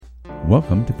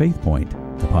Welcome to Faith Point,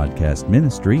 the podcast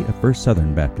ministry of First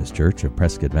Southern Baptist Church of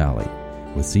Prescott Valley,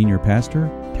 with Senior Pastor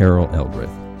Terrell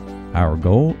Eldrith. Our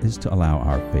goal is to allow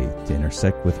our faith to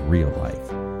intersect with real life.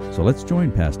 So let's join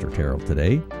Pastor Terrell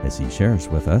today as he shares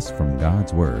with us from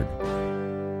God's Word.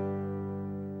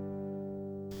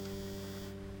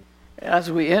 As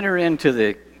we enter into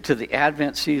the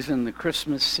Advent season, the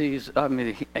Christmas season,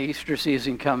 the Easter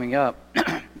season coming up,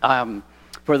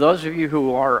 for those of you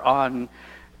who are on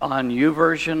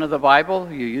YouVersion of the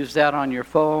Bible, you use that on your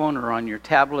phone or on your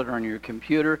tablet or on your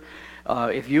computer.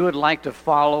 If you would like to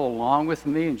follow along with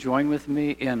me and join with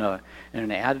me in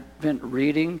an Advent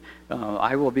reading,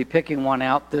 I will be picking one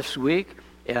out this week.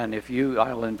 And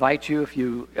I'll invite you if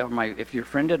you're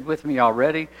friended with me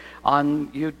already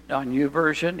on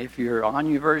YouVersion. If you're on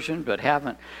YouVersion but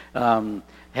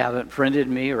haven't friended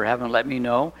me or haven't let me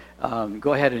know,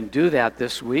 go ahead and do that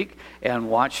this week and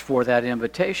watch for that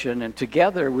invitation. And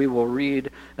together we will read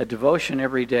a devotion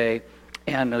every day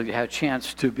and have a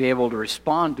chance to be able to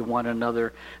respond to one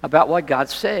another about what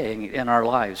God's saying in our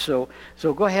lives. So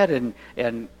go ahead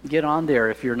and get on there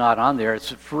if you're not on there.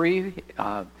 It's free.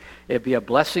 It'd be a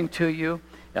blessing to you,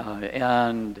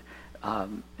 and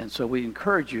so we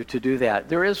encourage you to do that.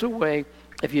 There is a way,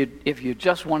 if you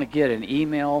just want to get an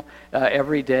email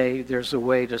every day, there's a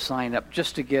way to sign up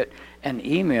just to get an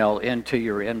email into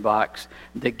your inbox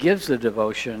that gives the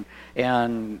devotion,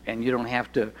 and you don't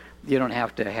have to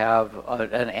have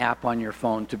an app on your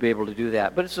phone to be able to do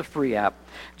that. But it's a free app.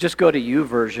 Just go to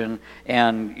YouVersion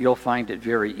and you'll find it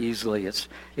very easily.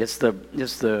 It's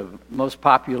the most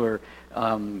popular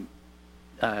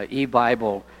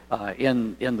e-Bible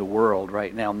in the world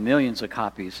right now. Millions of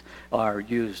copies are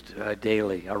used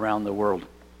daily around the world.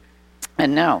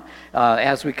 And now,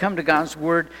 as we come to God's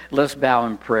Word, let's bow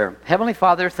in prayer. Heavenly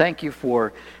Father, thank you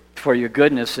for your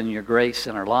goodness and your grace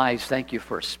in our lives. Thank you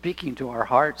for speaking to our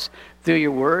hearts through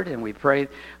your Word, and we pray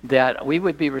that we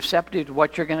would be receptive to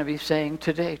what you're going to be saying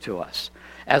today to us.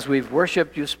 As we've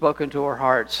worshiped, you've spoken to our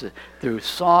hearts through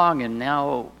song and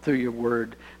now through your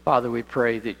Word. Father, we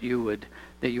pray that you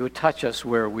would touch us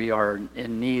where we are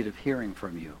in need of hearing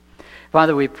from you.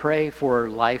 Father, we pray for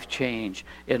life change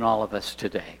in all of us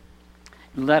today.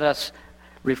 Let us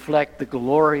reflect the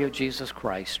glory of Jesus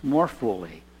Christ more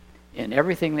fully in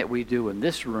everything that we do in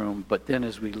this room, but then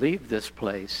as we leave this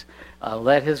place,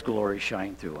 let his glory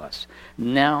shine through us.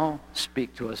 Now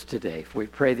speak to us today. For we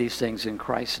pray these things in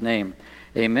Christ's name.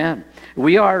 Amen.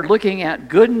 We are looking at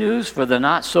good news for the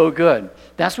not so good.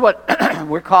 That's what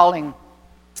we're calling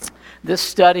this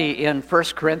study in 1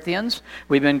 Corinthians.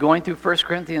 We've been going through 1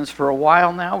 Corinthians for a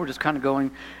while now. We're just kind of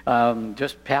going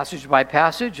just passage by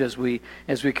passage as we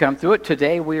come through it.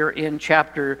 Today we are in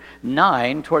chapter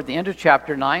 9, toward the end of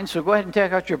chapter 9. So go ahead and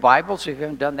take out your Bibles if you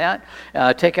haven't done that.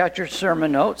 Take out your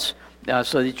sermon notes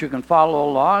so that you can follow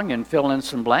along and fill in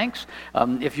some blanks.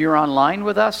 If you're online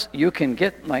with us, you can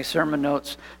get my sermon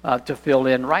notes to fill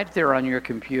in right there on your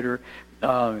computer.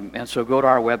 And so go to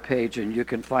our webpage and you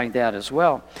can find that as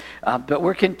well. But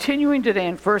we're continuing today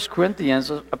in 1 Corinthians,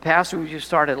 a passage we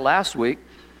started last week.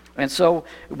 And so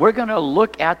we're going to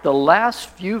look at the last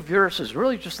few verses,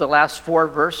 really just the last 4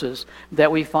 verses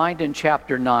that we find in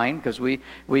chapter 9, because we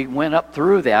went up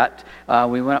through that.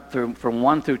 We went up through from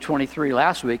 1 through 23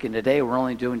 last week, and today we're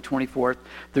only doing 24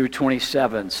 through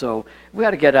 27. So we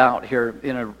got to get out here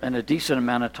in a decent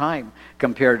amount of time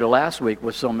compared to last week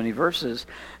with so many verses.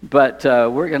 But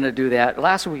we're going to do that.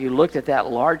 Last week we looked at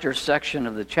that larger section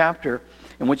of the chapter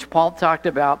in which Paul talked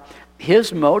about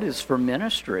his motives for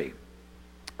ministry.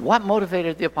 What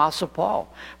motivated the Apostle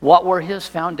Paul? What were his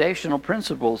foundational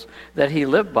principles that he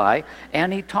lived by?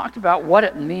 And he talked about what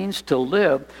it means to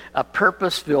live a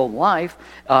purpose-filled life.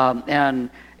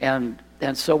 And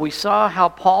so we saw how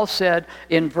Paul said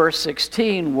in verse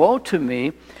 16, "Woe to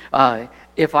me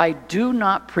if I do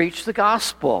not preach the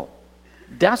gospel."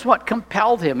 That's what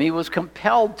compelled him. He was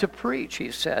compelled to preach,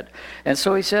 he said. And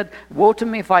so he said, "Woe to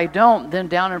me if I don't." Then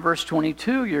down in verse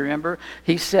 22, you remember,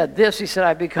 he said this. He said,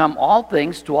 "I become all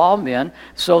things to all men,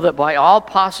 so that by all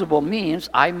possible means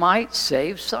I might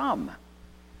save some."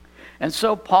 And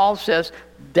so Paul says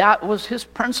that was his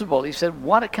principle. He said,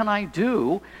 what can I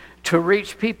do to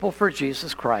reach people for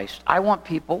Jesus Christ? I want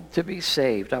people to be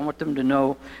saved. I want them to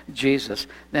know Jesus.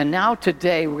 And now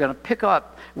today we're going to pick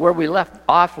up where we left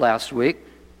off last week,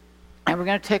 and we're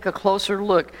going to take a closer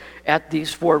look at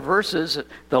these 4 verses,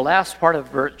 the last part of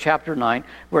chapter 9,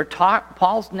 where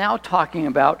Paul's now talking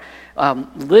about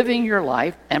living your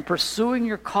life and pursuing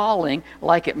your calling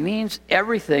like it means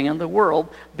everything in the world,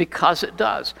 because it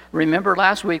does. Remember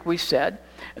last week we said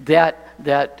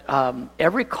that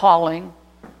every calling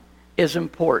is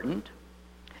important,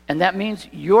 And that means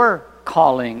your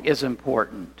calling is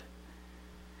important.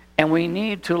 And we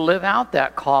need to live out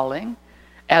that calling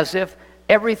as if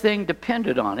everything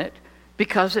depended on it,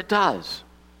 because it does.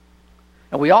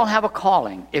 And we all have a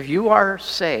calling. If you are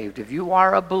saved, if you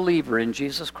are a believer in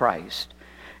Jesus Christ,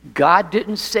 God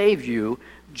didn't save you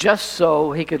just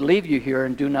so he could leave you here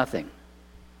and do nothing.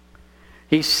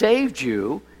 He saved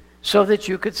you so that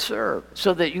you could serve,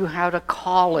 so that you had a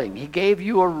calling. He gave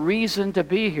you a reason to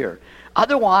be here.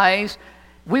 Otherwise,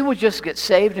 we would just get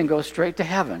saved and go straight to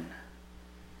heaven,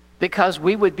 because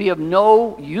we would be of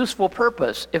no useful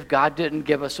purpose if God didn't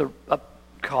give us a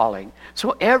calling.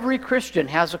 So every Christian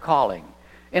has a calling.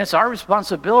 And it's our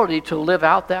responsibility to live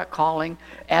out that calling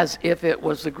as if it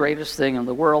was the greatest thing in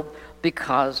the world,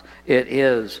 because it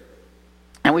is.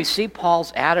 And we see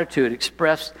Paul's attitude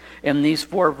expressed in these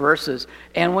 4 verses.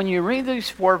 And when you read these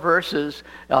 4 verses,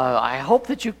 I hope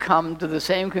that you come to the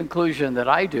same conclusion that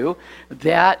I do,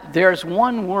 that there's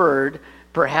one word,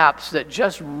 perhaps, that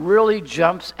just really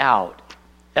jumps out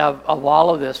of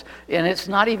all of this. And it's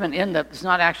not even it's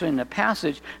not actually in the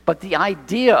passage, but the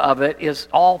idea of it is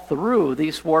all through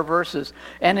these 4 verses.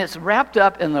 And it's wrapped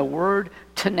up in the word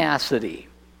tenacity.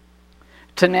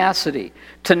 Tenacity.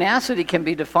 Tenacity can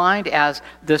be defined as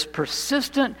this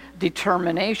persistent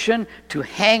determination to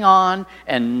hang on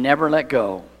and never let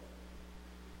go.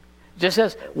 Just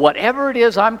says, whatever it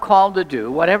is I'm called to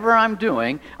do, whatever I'm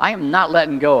doing, I am not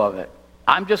letting go of it.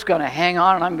 I'm just going to hang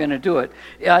on and I'm going to do it.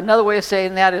 Another way of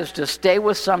saying that is to stay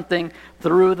with something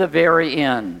through the very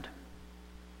end.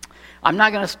 I'm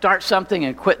not going to start something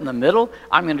and quit in the middle.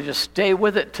 I'm going to just stay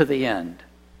with it to the end.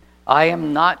 I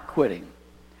am not quitting.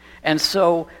 And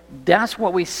so that's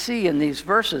what we see in these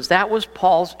verses. That was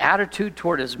Paul's attitude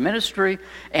toward his ministry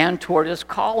and toward his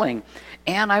calling.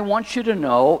 And I want you to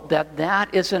know that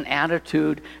that is an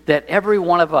attitude that every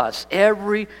one of us,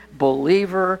 every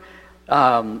believer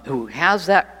who has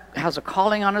a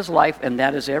calling on his life, and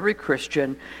that is every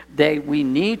Christian, we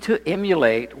need to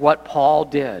emulate what Paul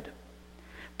did.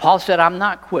 Paul said, I'm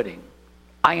not quitting.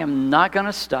 I am not going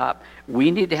to stop.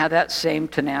 We need to have that same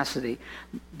tenacity,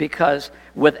 because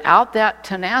without that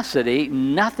tenacity,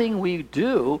 nothing we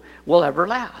do will ever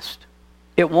last.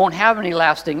 It won't have any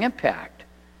lasting impact.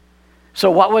 So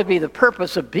what would be the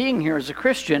purpose of being here as a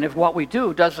Christian if what we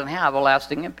do doesn't have a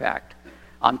lasting impact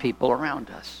on people around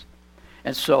us?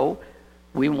 And so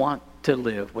we want to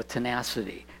live with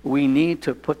tenacity. We need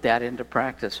to put that into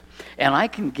practice. And I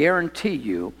can guarantee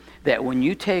you that when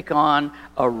you take on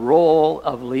a role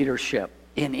of leadership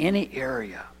in any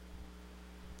area,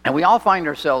 and we all find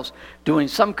ourselves doing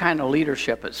some kind of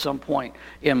leadership at some point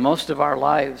in most of our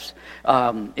lives.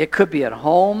 It could be at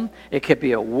home, it could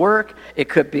be at work, it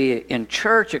could be in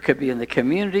church, it could be in the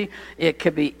community, it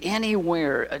could be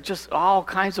anywhere, just all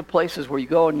kinds of places where you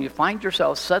go and you find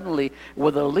yourself suddenly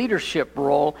with a leadership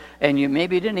role, and you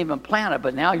maybe didn't even plan it,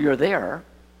 but now you're there.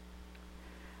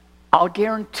 I'll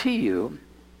guarantee you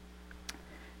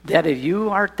that if you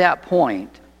are at that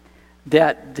point,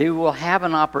 that they will have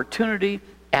an opportunity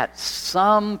at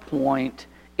some point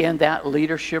in that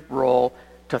leadership role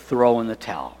to throw in the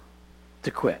towel,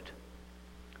 to quit,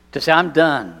 to say, I'm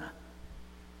done.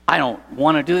 I don't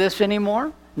want to do this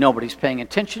anymore. Nobody's paying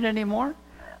attention anymore.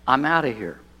 I'm out of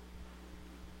here.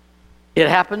 It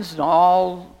happens in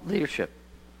all leadership.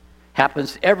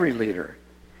 Happens to every leader.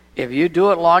 If you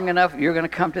do it long enough, you're going to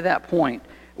come to that point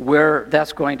where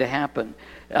that's going to happen.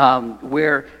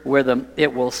 Where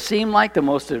it will seem like the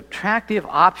most attractive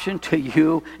option to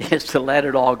you is to let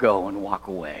it all go and walk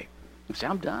away. You say,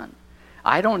 I'm done.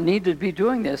 I don't need to be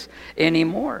doing this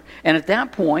anymore. And at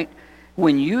that point,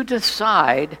 when you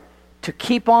decide to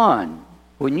keep on,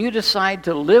 when you decide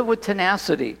to live with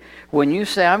tenacity, when you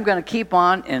say, I'm going to keep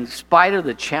on in spite of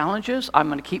the challenges, I'm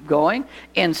going to keep going,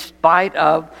 in spite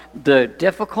of the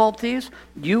difficulties,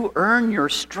 you earn your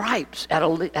stripes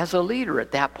as a leader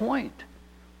at that point.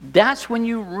 That's when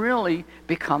you really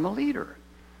become a leader.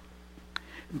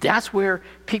 That's where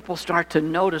people start to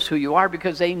notice who you are,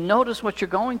 because they notice what you're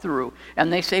going through.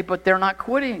 And they say, but they're not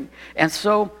quitting. And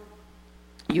so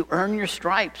you earn your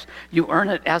stripes. You earn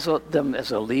it as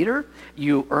a leader.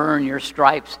 You earn your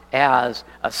stripes as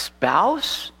a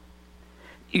spouse.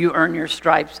 You earn your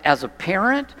stripes as a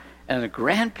parent and a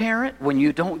grandparent when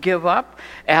you don't give up,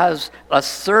 as a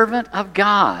servant of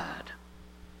God.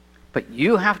 But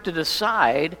you have to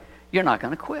decide you're not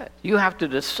going to quit. You have to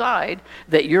decide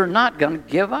that you're not going to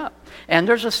give up. And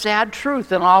there's a sad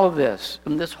truth in all of this,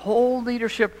 in this whole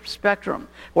leadership spectrum,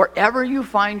 wherever you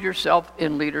find yourself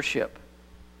in leadership.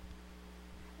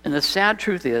 And the sad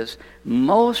truth is,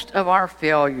 most of our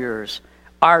failures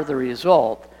are the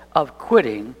result of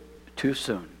quitting too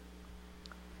soon.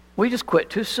 We just quit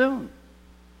too soon.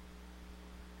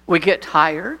 We get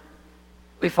tired.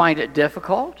 We find it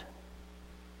difficult.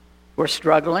 We're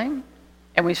struggling.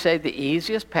 And we say the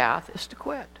easiest path is to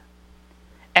quit.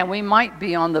 And we might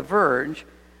be on the verge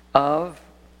of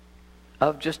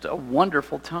just a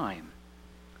wonderful time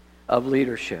of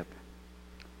leadership.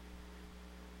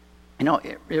 You know,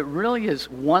 it really is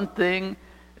one thing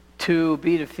to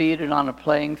be defeated on a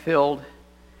playing field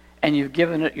and you've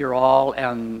given it your all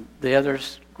and the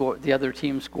other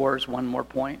team scores one more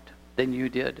point than you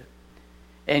did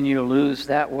and you lose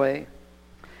that way.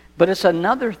 But it's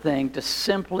another thing to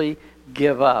simply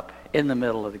give up in the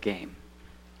middle of the game,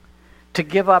 to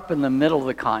give up in the middle of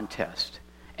the contest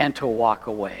and to walk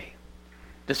away,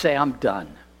 to say, I'm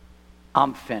done,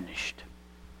 I'm finished,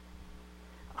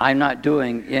 I'm not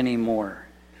doing any more.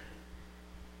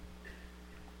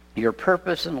 Your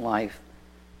purpose in life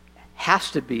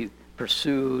has to be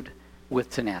pursued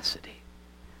with tenacity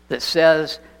that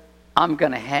says, I'm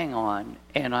going to hang on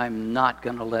and I'm not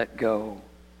going to let go.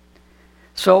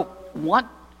 So what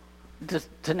does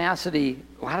tenacity,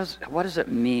 what does it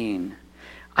mean?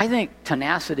 I think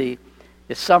tenacity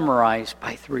is summarized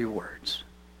by 3 words.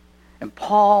 And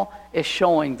Paul is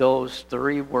showing those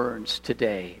 3 words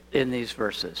today in these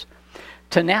verses.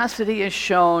 Tenacity is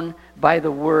shown by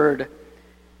the word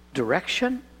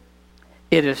direction.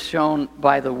 It is shown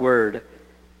by the word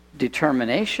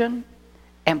determination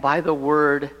and by the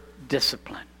word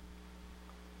discipline.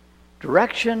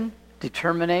 Direction,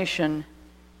 determination,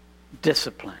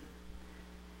 discipline.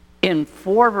 In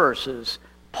 4 verses,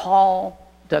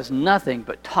 Paul does nothing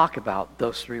but talk about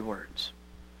those 3 words.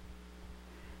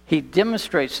 He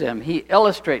demonstrates them. He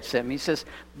illustrates them. He says,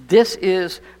 this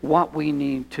is what we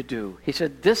need to do. He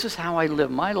said, this is how I live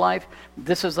my life.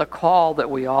 This is a call that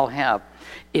we all have.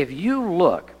 If you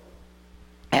look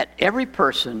at every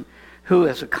person who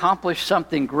has accomplished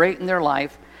something great in their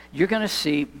life, you're going to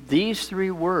see these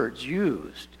 3 words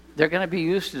used. They're going to be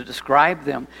used to describe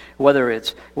them, whether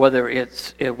it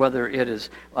is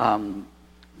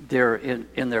they're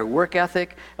in their work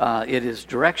ethic, it is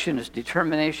direction, it's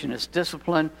determination, it's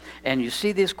discipline. And you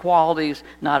see these qualities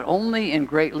not only in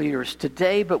great leaders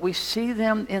today, but we see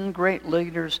them in great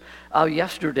leaders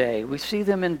yesterday. We see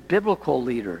them in biblical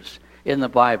leaders in the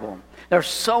Bible. There are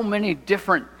so many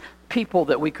different people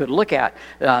that we could look at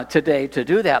today to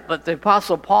do that. But the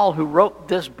Apostle Paul, who wrote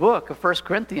this book of 1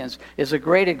 Corinthians, is a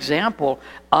great example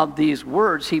of these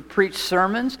words. He preached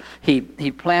sermons. He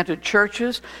planted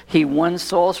churches. He won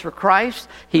souls for Christ.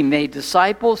 He made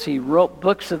disciples. He wrote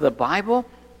books of the Bible.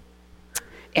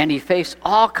 And he faced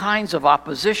all kinds of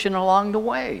opposition along the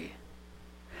way.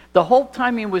 The whole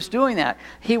time he was doing that,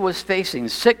 he was facing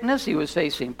sickness. He was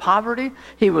facing poverty.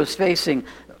 He was facing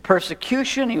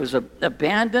persecution. He was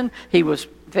abandoned. He was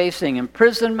facing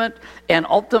imprisonment, and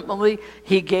ultimately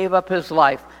he gave up his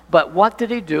life. But what did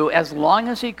he do? As long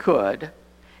as he could,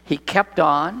 he kept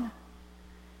on.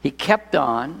 He kept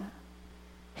on.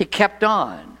 He kept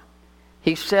on.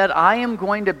 He said, I am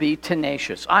going to be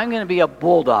tenacious. I'm going to be a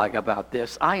bulldog about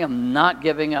this. I am not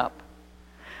giving up.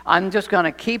 I'm just going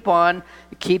to keep on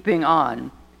keeping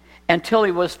on, until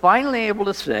he was finally able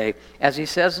to say, as he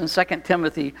says in 2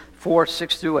 Timothy 4,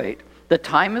 6 through 8, the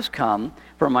time has come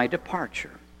for my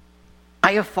departure.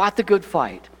 I have fought the good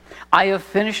fight. I have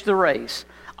finished the race.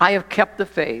 I have kept the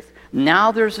faith.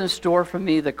 Now there's in store for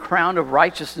me the crown of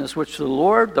righteousness, which the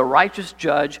Lord, the righteous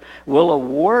judge, will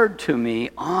award to me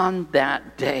on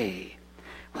that day.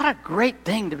 What a great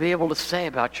thing to be able to say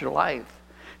about your life,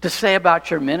 to say about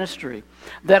your ministry,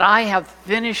 that I have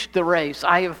finished the race.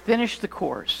 I have finished the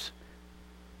course.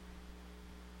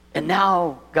 And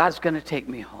now God's going to take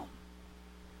me home.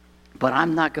 But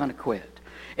I'm not going to quit.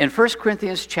 In 1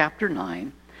 Corinthians chapter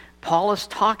 9, Paul is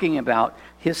talking about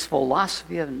his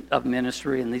philosophy of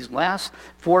ministry. And these last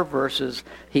 4 verses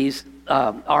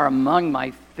are among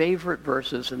my favorite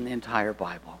verses in the entire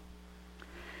Bible.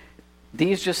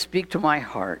 These just speak to my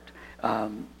heart.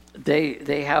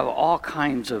 They have all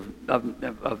kinds of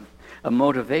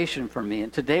motivation for me.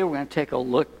 And today we're going to take a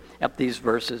look at these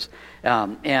verses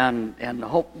and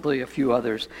hopefully a few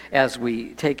others as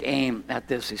we take aim at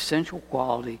this essential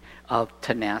quality of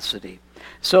tenacity.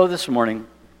 So this morning,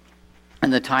 in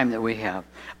the time that we have,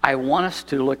 I want us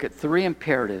to look at 3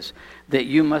 imperatives that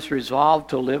you must resolve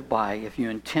to live by if you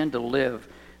intend to live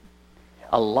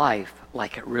a life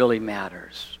like it really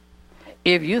matters.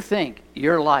 If you think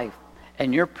your life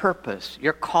and your purpose,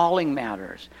 your calling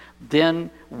matters, then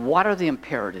what are the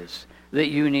imperatives that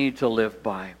you need to live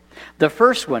by? The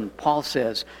first one, Paul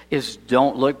says, is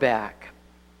don't look back.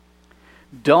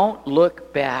 Don't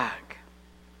look back.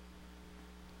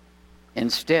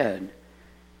 Instead,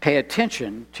 pay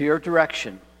attention to your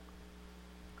direction.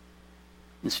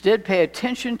 Instead, pay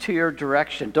attention to your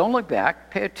direction. Don't look back.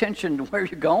 Pay attention to where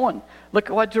you're going. Look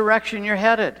at what direction you're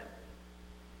headed.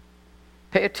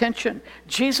 Pay attention.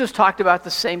 Jesus talked about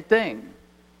the same thing.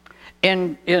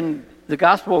 In the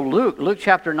Gospel of Luke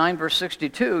chapter 9, verse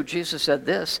 62, Jesus said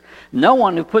this, "No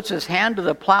one who puts his hand to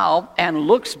the plow and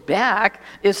looks back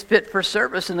is fit for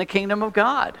service in the kingdom of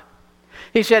God."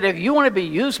 He said, if you want to be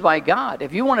used by God,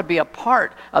 if you want to be a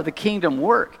part of the kingdom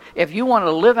work, if you want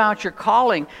to live out your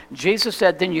calling, Jesus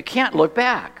said, then you can't look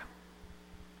back.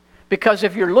 Because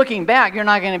if you're looking back, you're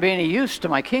not going to be any use to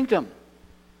my kingdom.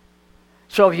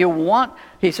 So if you want,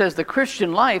 he says, the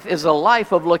Christian life is a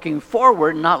life of looking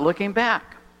forward, not looking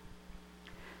back.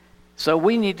 So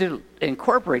we need to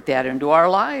incorporate that into our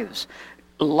lives.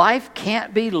 Life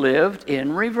can't be lived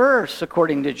in reverse,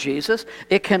 according to Jesus.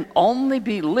 It can only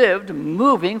be lived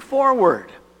moving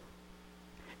forward.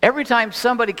 Every time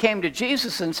somebody came to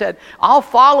Jesus and said, I'll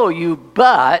follow you,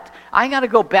 but I got to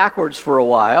go backwards for a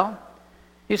while,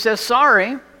 he says,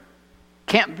 sorry,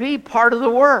 can't be part of the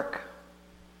work.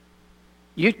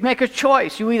 You make a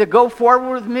choice. You either go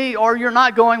forward with me or you're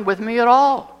not going with me at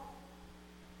all.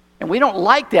 And we don't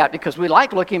like that because we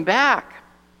like looking back.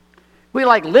 We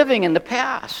like living in the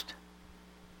past.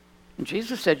 And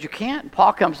Jesus said, you can't. And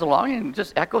Paul comes along and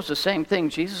just echoes the same thing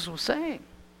Jesus was saying.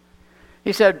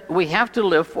 He said, we have to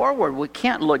live forward. We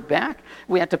can't look back.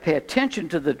 We have to pay attention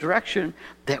to the direction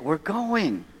that we're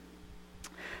going.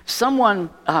 Someone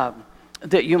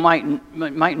that you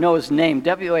might know his name,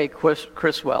 W.A.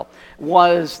 Criswell,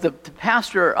 was the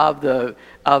pastor of the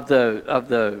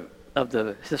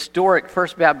historic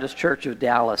First Baptist Church of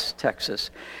Dallas, Texas.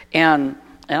 And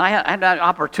I had an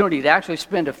opportunity to actually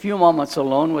spend a few moments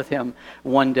alone with him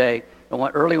one day,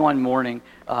 early one morning,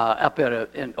 up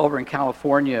over in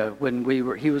California when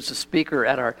he was a speaker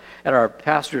at our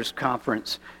pastors'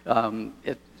 conference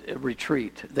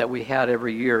retreat that we had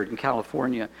every year in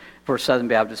California for Southern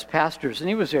Baptist pastors, and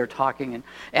he was there talking,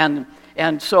 and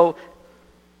so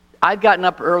I'd gotten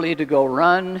up early to go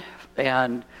run,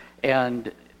 and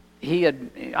he had,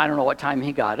 I don't know what time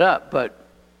he got up, but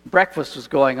breakfast was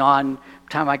going on.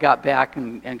 Time I got back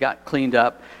and got cleaned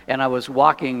up, and I was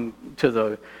walking to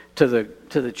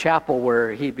the chapel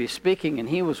where he'd be speaking, and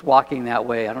he was walking that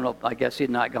way. I don't know, I guess he'd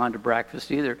not gone to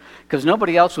breakfast either, because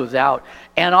nobody else was out.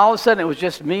 And all of a sudden, it was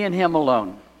just me and him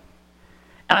alone.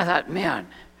 And I thought, man,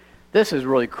 this is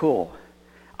really cool.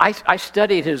 I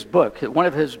studied his book. One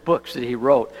of his books that he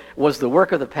wrote was The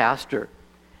Work of the Pastor.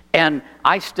 And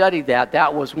I studied that.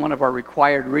 That was one of our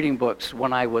required reading books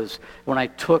when I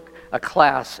took a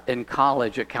class in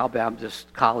college at Cal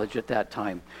Baptist College at that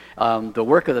time. The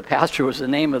Work of the Pastor was the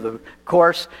name of the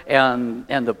course, and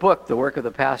the book, The Work of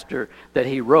the Pastor, that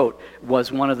he wrote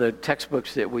was one of the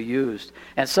textbooks that we used.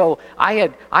 And so I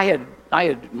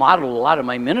had modeled a lot of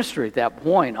my ministry at that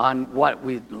point on what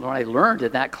I learned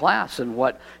in that class and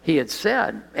what he had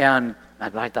said. And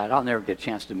I thought, I'll never get a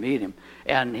chance to meet him.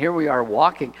 And here we are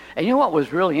walking. And you know what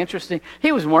was really interesting?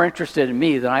 He was more interested in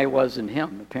me than I was in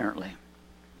him, apparently.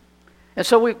 And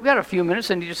so we got a few minutes,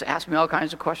 and he just asked me all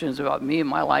kinds of questions about me and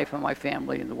my life and my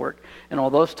family and the work and all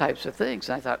those types of things.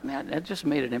 And I thought, man, that just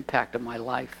made an impact on my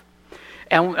life.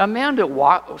 And a man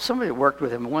somebody that worked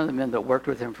with him, one of the men that worked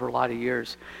with him for a lot of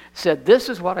years, said, this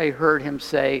is what I heard him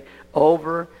say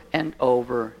over and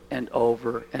over and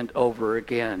over and over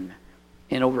again.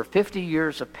 In over 50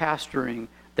 years of pastoring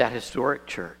that historic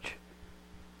church,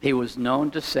 he was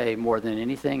known to say more than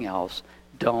anything else,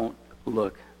 don't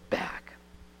look back.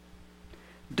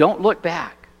 Don't look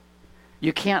back.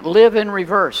 You can't live in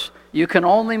reverse. You can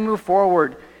only move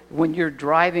forward when you're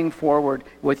driving forward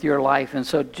with your life. And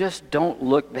so just don't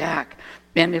look back.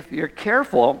 And if you're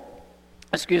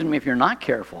if you're not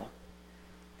careful,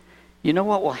 you know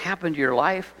what will happen to your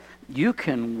life? You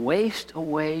can waste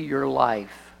away your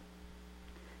life.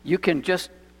 You can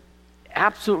just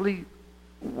absolutely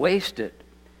waste it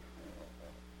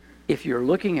if you're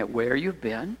looking at where you've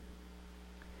been,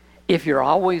 if you're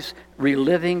always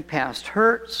reliving past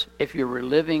hurts, if you're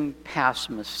reliving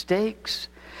past mistakes,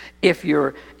 if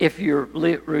you're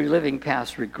reliving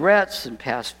past regrets and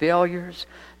past failures.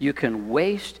 You can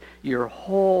waste your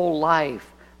whole life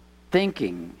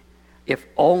thinking, if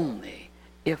only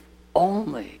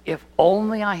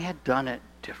I had done it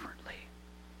differently.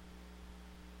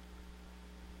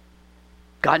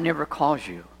 God never calls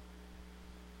you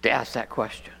to ask that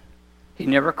question. He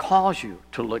never calls you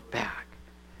to look back.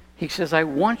 He says, I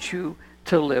want you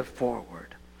to live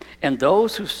forward. And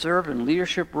those who serve in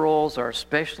leadership roles are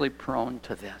especially prone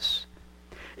to this.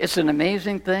 It's an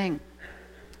amazing thing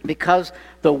because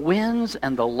the wins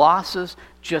and the losses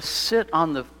just sit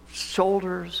on the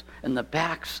shoulders and the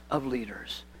backs of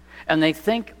leaders. And they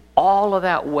think all of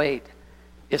that weight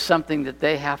is something that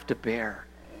they have to bear.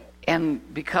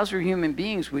 And because we're human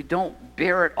beings, we don't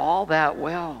bear it all that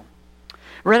well.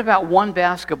 I read about one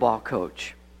basketball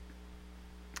coach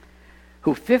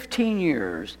who 15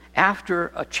 years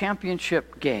after a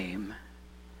championship game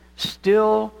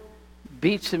still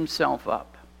beats himself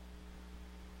up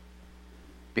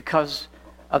because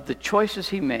of the choices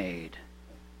he made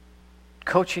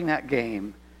coaching that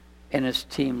game, and his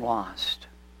team lost.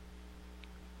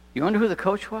 You wonder who the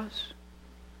coach was?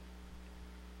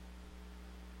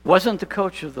 Wasn't the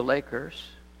coach of the Lakers,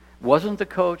 wasn't the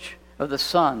coach of the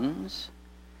Suns,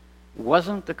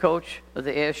 wasn't the coach of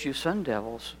the ASU Sun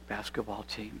Devils basketball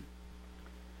team.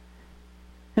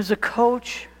 He's a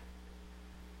coach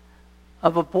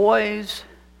of a boys'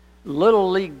 little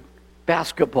league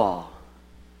basketball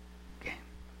game.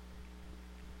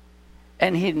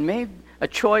 And he'd made a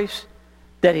choice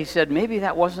that he said, maybe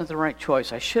that wasn't the right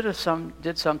choice. I should have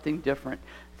did something different.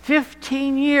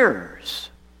 15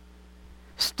 years.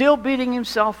 Still beating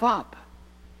himself up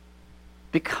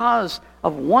because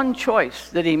of one choice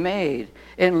that he made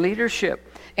in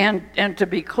leadership. And to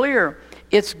be clear,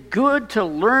 it's good to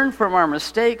learn from our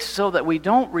mistakes so that we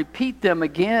don't repeat them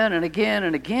again and again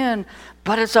and again,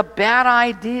 but it's a bad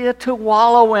idea to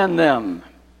wallow in them.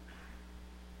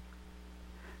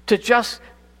 To just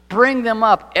bring them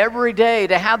up every day,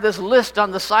 to have this list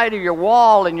on the side of your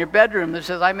wall in your bedroom that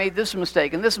says, I made this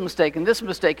mistake and this mistake and this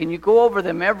mistake, and you go over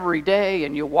them every day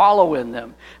and you wallow in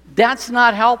them. That's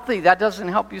not healthy. That doesn't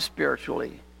help you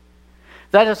spiritually.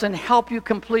 That doesn't help you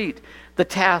complete the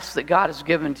task that God has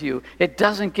given to you. It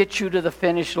doesn't get you to the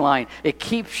finish line. It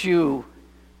keeps you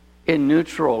in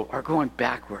neutral or going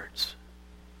backwards.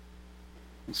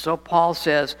 And so Paul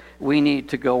says we need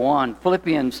to go on.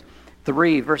 Philippians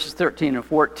 3, verses 13 and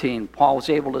 14, Paul was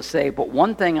able to say, but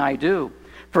one thing I do,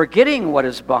 forgetting what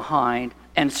is behind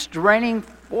and straining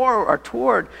forward or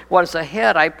toward what is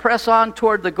ahead, I press on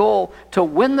toward the goal to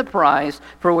win the prize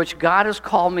for which God has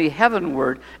called me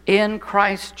heavenward in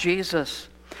Christ Jesus.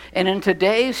 And in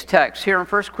today's text here in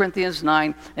 1 Corinthians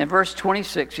 9 and verse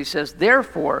 26, he says,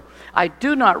 therefore, I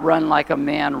do not run like a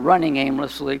man running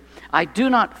aimlessly. I do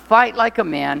not fight like a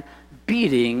man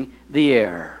beating the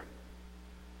air.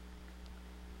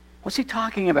 What's he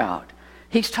talking about?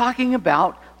 He's talking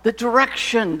about the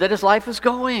direction that his life is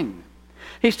going.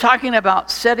 He's talking about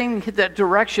setting that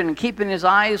direction and keeping his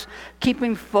eyes,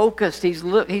 keeping focused.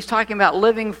 He's talking about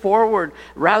living forward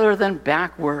rather than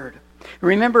backward.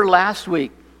 Remember last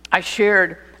week, I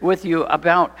shared with you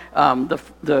about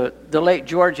the late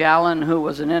George Allen, who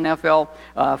was an NFL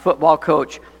football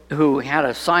coach who had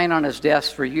a sign on his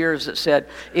desk for years that said,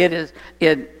 it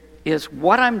is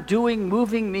what I'm doing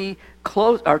moving me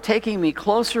close, or taking me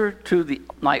closer to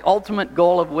my ultimate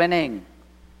goal of winning.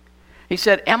 He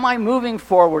said, am I moving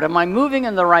forward? Am I moving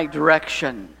in the right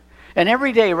direction? And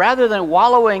every day, rather than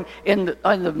wallowing in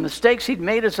the mistakes he'd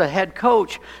made as a head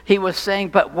coach, he was saying,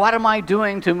 but what am I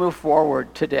doing to move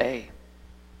forward today?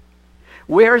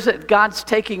 Where is it God's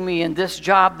taking me in this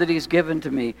job that he's given to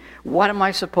me? What am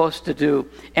I supposed to do?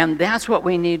 And that's what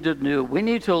we need to do. We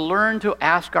need to learn to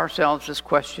ask ourselves this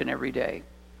question every day.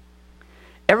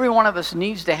 Every one of us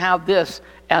needs to have this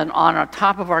on the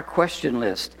top of our question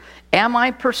list. Am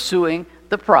I pursuing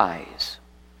the prize?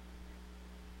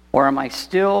 Or am I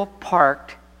still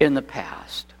parked in the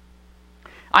past?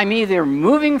 I'm either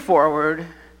moving forward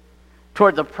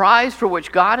toward the prize for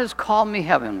which God has called me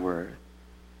heavenward,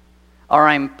 or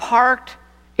I'm parked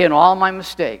in all my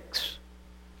mistakes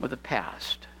with the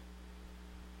past.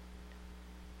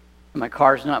 And my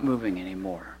car's not moving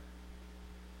anymore.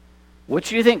 Which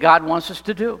do you think God wants us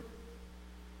to do?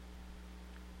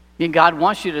 You think God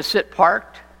wants you to sit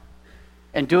parked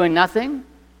and doing nothing?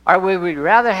 Or would we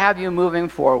rather have you moving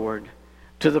forward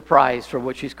to the prize for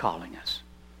which he's calling us?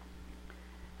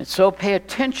 And so pay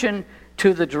attention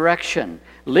to the direction.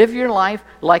 Live your life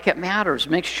like it matters.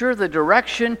 Make sure the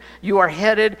direction you are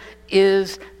headed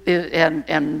is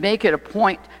and make it a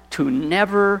point to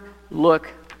never look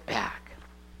back.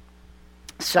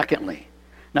 Secondly,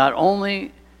 not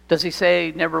only does he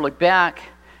say never look back,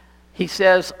 he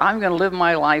says, I'm going to live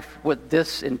my life with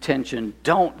this intention.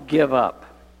 Don't give up.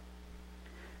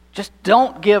 Just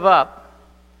don't give up.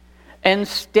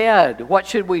 Instead, what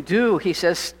should we do? He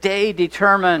says, stay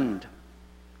determined.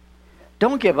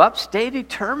 Don't give up. Stay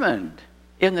determined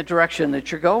in the direction that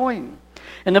you're going.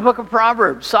 In the book of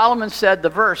Proverbs, Solomon said the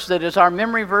verse that is our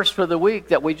memory verse for the week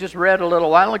that we just read a little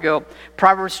while ago,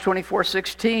 Proverbs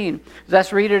 24:16.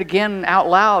 Let's read it again out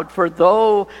loud. For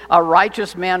though a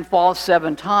righteous man falls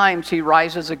 7 times, he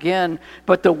rises again,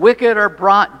 but the wicked are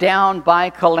brought down by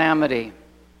calamity.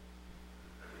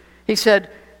 He said,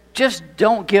 just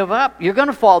don't give up. You're going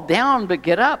to fall down, but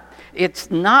get up.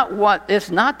 It's not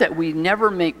that we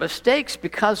never make mistakes,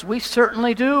 because we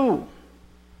certainly do.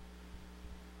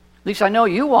 At least I know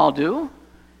you all do.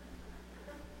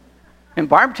 And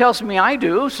Barb tells me I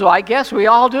do, so I guess we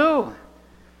all do.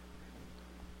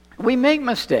 We make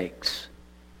mistakes.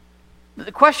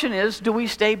 The question is, do we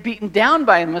stay beaten down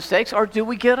by mistakes, or do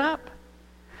we get up?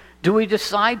 Do we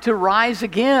decide to rise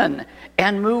again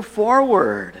and move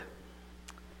forward?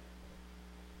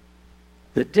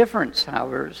 The difference,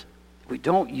 however, is we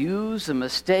don't use the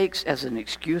mistakes as an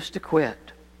excuse to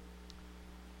quit.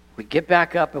 We get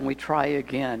back up and we try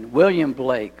again. William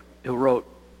Blake, who wrote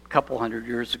a couple hundred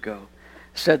years ago,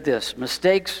 said this: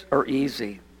 mistakes are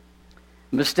easy.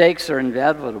 Mistakes are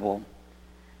inevitable.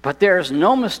 But there is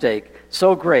no mistake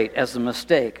so great as the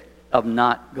mistake of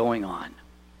not going on.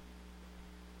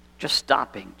 Just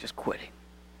stopping, just quitting.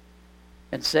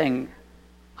 And saying,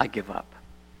 I give up.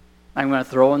 I'm going to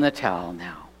throw in the towel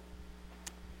now.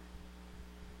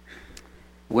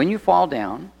 When you fall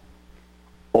down,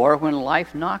 or when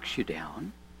life knocks you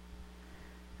down,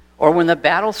 or when the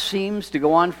battle seems to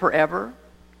go on forever,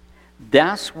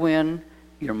 that's when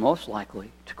you're most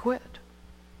likely to quit,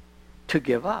 to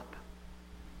give up,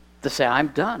 to say, I'm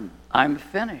done, I'm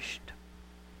finished.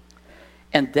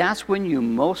 And that's when you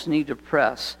most need to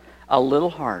press a little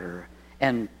harder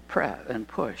and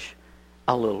push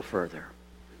a little further.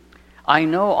 I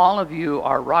know all of you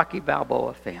are Rocky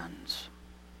Balboa fans.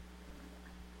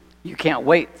 You can't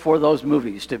wait for those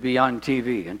movies to be on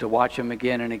TV and to watch them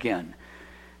again and again.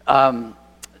 In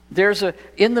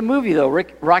the movie, though,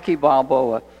 Rocky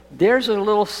Balboa, there's a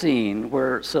little scene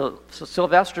where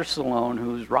Sylvester Stallone,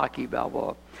 who's Rocky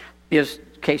Balboa, is,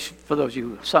 in case for those of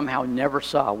you who somehow never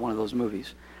saw one of those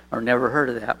movies or never heard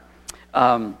of that,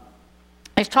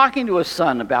 he's talking to his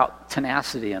son about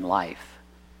tenacity in life.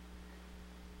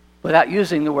 Without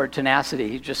using the word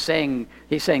tenacity, he's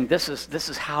saying this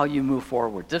is how you move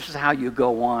forward. This is how you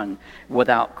go on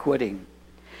without quitting.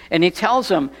 And he tells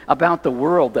him about the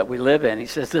world that we live in. He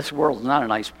says, this world is not a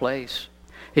nice place.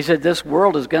 He said, this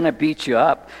world is going to beat you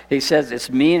up. He says,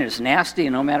 it's mean, it's nasty,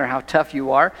 and no matter how tough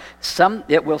you are,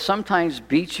 it will sometimes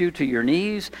beat you to your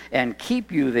knees and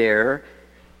keep you there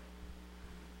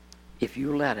if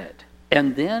you let it.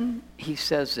 And then he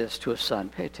says this to his son.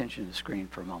 Pay attention to the screen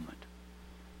for a moment.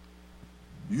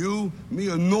 You, me,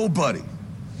 or nobody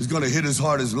is going to hit as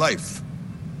hard as life.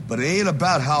 But it ain't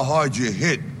about how hard you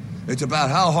hit. It's about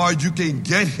how hard you can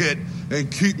get hit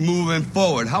and keep moving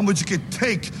forward. How much you can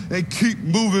take and keep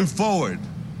moving forward.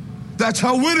 That's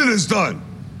how winning is done.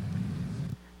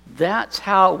 That's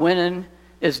how winning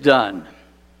is done.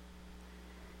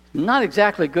 Not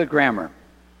exactly good grammar.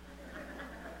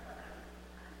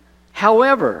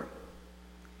 However,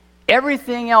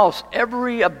 everything else,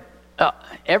 every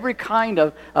kind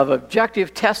of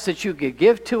objective test that you could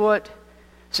give to it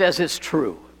says it's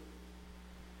true.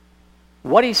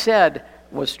 What he said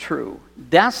was true.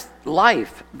 That's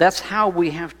life. That's how we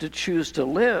have to choose to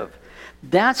live.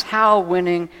 That's how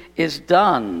winning is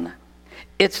done.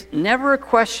 It's never a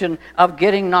question of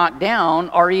getting knocked down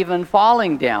or even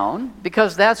falling down,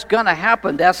 because that's going to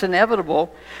happen. That's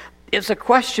inevitable. It's a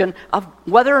question of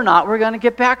whether or not we're going to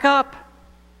get back up.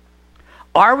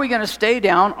 Are we going to stay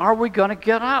down? Are we going to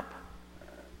get up?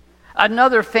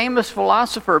 Another famous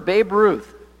philosopher, Babe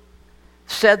Ruth,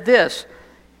 said this: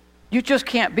 you just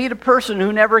can't beat a person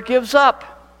who never gives up.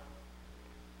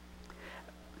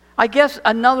 I guess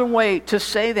another way to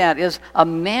say that is a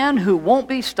man who won't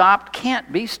be stopped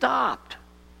can't be stopped.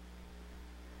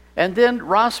 And then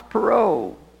Ross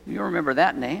Perot, you remember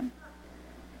that name?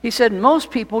 He said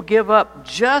most people give up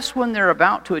just when they're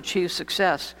about to achieve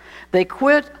success. They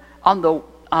quit on the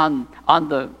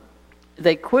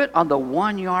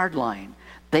 1-yard line.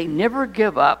 They never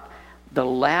give up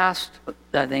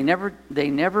they never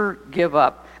give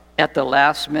up at the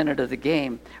last minute of the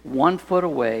game, 1 foot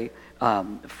away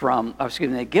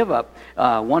they give up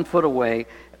 1 foot away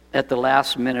at the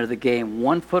last minute of the game,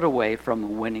 1 foot away from a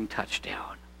winning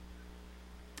touchdown.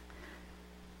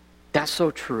 That's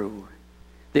so true.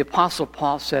 The Apostle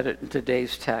Paul said it in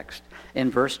today's text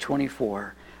in verse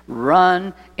 24.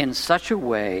 Run in such a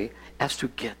way as to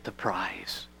get the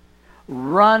prize.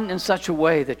 Run in such a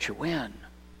way that you win.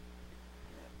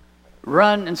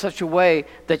 Run in such a way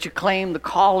that you claim the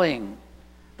calling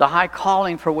the high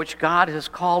calling for which God has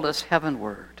called us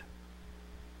heavenward.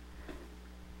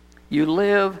 You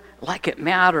live like it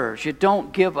matters. You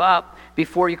don't give up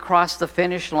before you cross the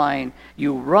finish line.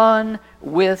 You run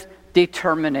with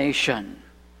determination.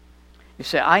 You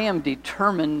say, I am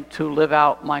determined to live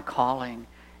out my calling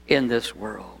in this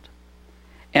world.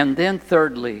 And then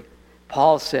thirdly,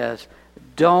 Paul says,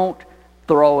 don't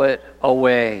throw it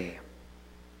away.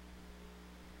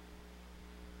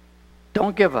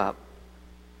 Don't give up.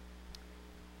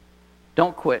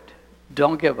 Don't quit.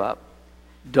 Don't give up.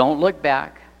 Don't look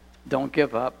back. Don't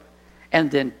give up.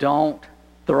 And then don't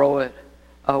throw it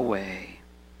away.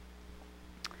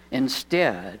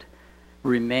 Instead,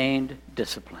 remain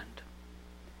disciplined.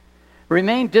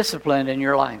 Remain disciplined in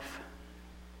your life.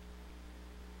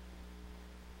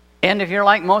 And if you're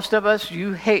like most of us,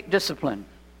 you hate discipline.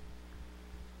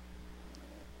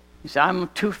 You say, I'm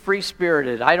too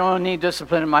free-spirited. I don't need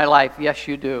discipline in my life. Yes,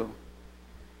 you do.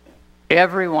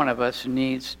 Every one of us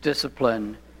needs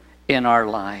discipline in our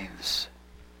lives.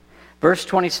 Verse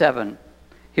 27,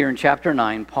 here in chapter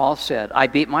 9, Paul said, I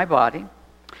beat my body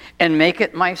and make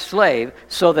it my slave,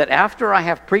 so that after I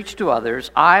have preached to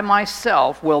others, I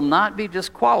myself will not be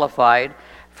disqualified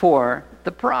for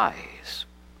the prize.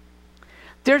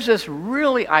 There's this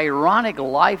really ironic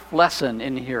life lesson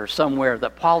in here somewhere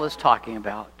that Paul is talking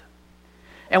about.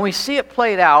 And we see it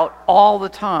played out all the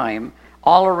time,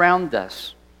 all around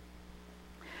us.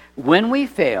 When we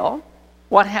fail,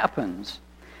 what happens?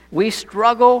 We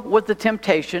struggle with the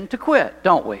temptation to quit,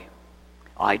 don't we?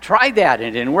 I tried that and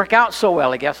it didn't work out so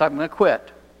well. I guess I'm going to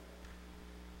quit.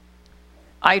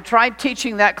 I tried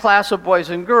teaching that class of boys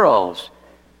and girls.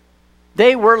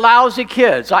 They were lousy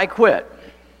kids. I quit.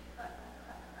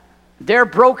 They're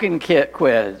broken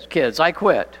kids. I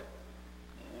quit.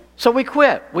 So we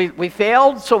quit. We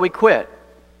failed, so we quit.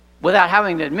 Without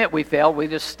having to admit we failed, we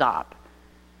just stop.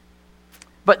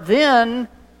 But then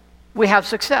we have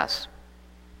success.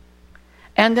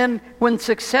 And then when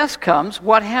success comes,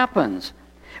 what happens?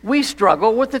 We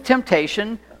struggle with the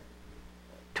temptation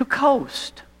to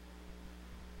coast.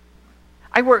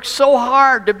 I worked so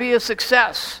hard to be a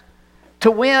success,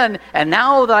 to win, and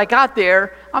now that I got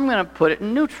there, I'm going to put it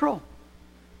in neutral.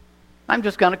 I'm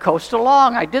just going to coast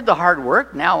along. I did the hard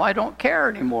work. Now I don't care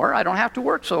anymore. I don't have to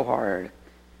work so hard.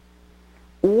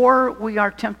 Or we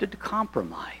are tempted to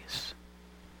compromise.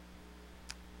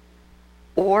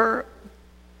 Or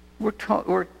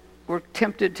we're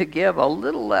tempted to give a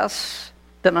little less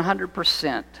than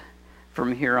 100%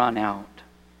 from here on out.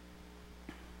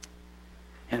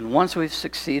 And once we've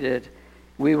succeeded,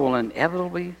 we will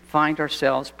inevitably find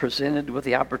ourselves presented with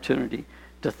the opportunity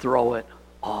to throw it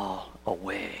all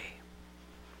away.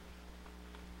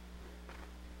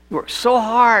 We worked so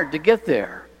hard to get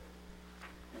there.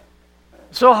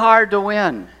 So hard to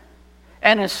win.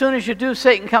 And as soon as you do,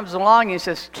 Satan comes along and he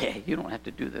says, okay, you don't have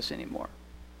to do this anymore.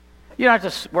 You don't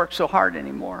have to work so hard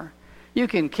anymore. You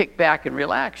can kick back and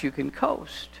relax. You can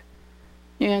coast.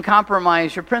 You can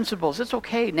compromise your principles. It's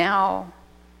okay now.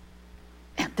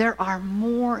 And there are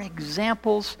more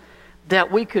examples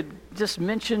that we could just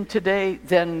mention today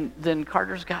than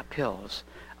Carter's Got Pills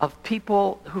of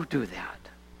people who do that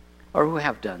or who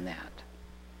have done that.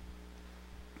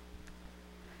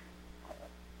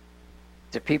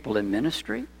 There are people in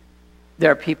ministry.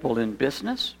 There are people in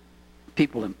business,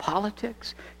 people in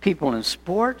politics, people in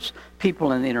sports,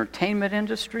 people in the entertainment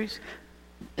industries,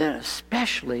 and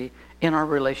especially in our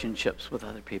relationships with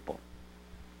other people,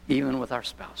 even with our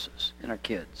spouses and our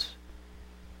kids.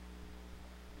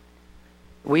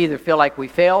 We either feel like we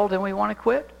failed and we want to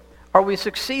quit, or we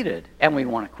succeeded and we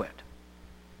want to quit.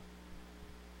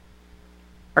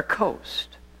 Or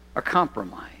coast, or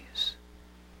compromise,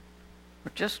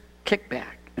 or just kick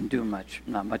back and do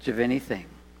not much of anything.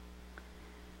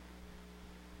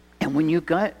 And when you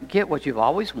get what you've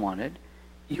always wanted,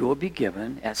 you will be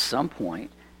given at some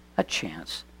point a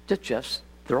chance to just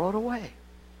throw it away.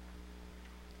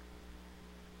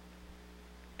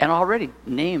 And already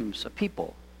names of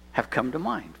people have come to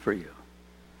mind for you.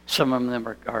 Some of them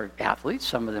are athletes,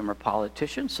 some of them are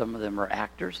politicians, some of them are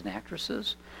actors and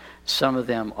actresses, some of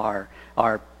them are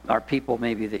people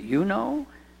maybe that you know.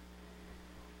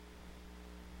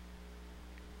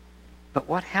 But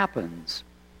what happens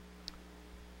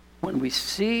when we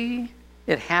see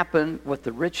it happen with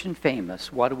the rich and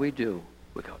famous? What do?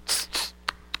 We go, tss, tss.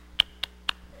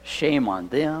 Shame on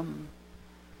them.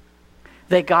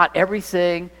 They got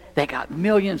everything. They got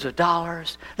millions of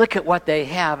dollars. Look at what they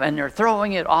have, and they're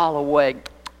throwing it all away.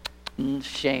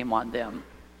 Shame on them.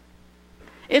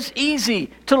 It's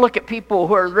easy to look at people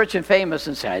who are rich and famous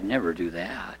and say, I'd never do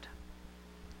that.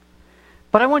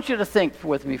 But I want you to think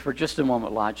with me for just a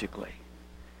moment logically.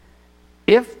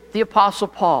 If the Apostle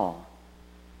Paul,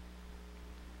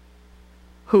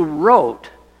 who wrote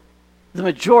the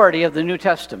majority of the New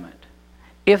Testament,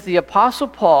 if the Apostle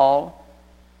Paul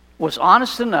was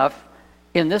honest enough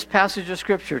in this passage of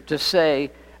Scripture to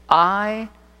say, I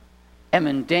am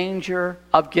in danger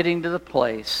of getting to the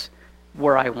place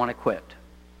where I want to quit.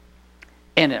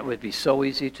 And it would be so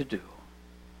easy to do.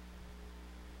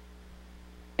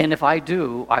 And if I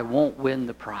do, I won't win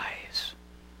the prize.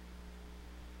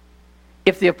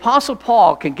 If the Apostle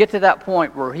Paul can get to that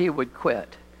point where he would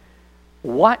quit,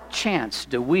 what chance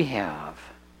do we have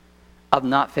of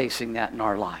not facing that in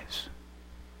our lives?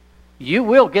 You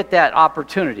will get that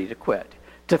opportunity to quit,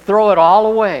 to throw it all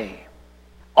away.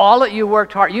 All that you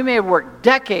worked hard, you may have worked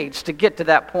decades to get to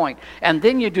that point, and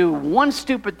then you do one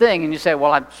stupid thing and you say,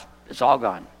 well, it's all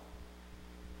gone.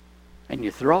 And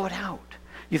you throw it out.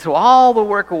 You throw all the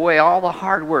work away, all the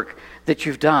hard work that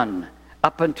you've done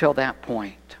up until that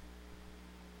point.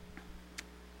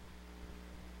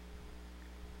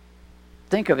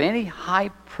 Think of any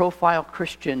high-profile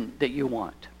Christian that you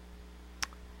want.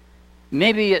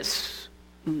 Maybe it's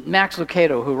Max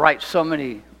Lucado, who writes so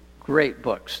many great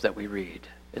books that we read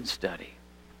and study.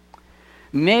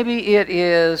 Maybe it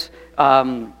is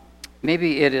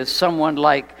someone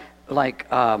like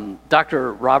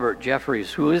Dr. Robert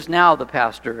Jeffries, who is now the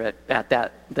pastor at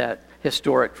that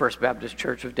historic First Baptist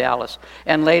Church of Dallas.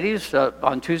 And ladies,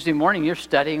 on Tuesday morning, you're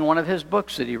studying one of his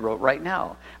books that he wrote right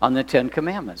now on the Ten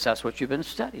Commandments. That's what you've been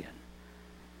studying.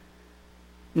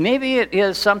 Maybe it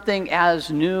is something as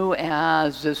new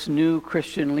as this new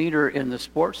Christian leader in the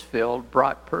sports field,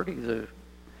 Brock Purdy, the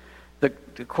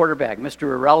quarterback, Mr.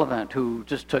 Irrelevant, who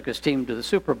just took his team to the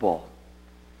Super Bowl.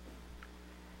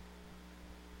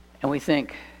 And we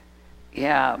think,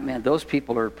 yeah, man, those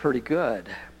people are pretty good.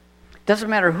 Doesn't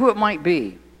matter who it might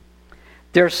be.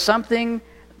 There's something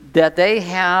that they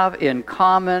have in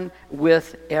common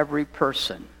with every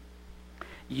person.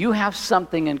 You have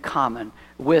something in common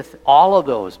with all of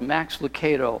those, Max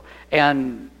Lucado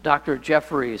and Dr.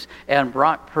 Jeffries and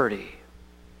Brock Purdy.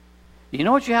 You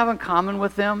know what you have in common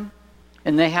with them?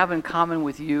 And they have in common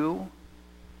with you?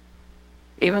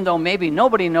 Even though maybe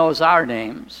nobody knows our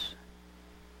names,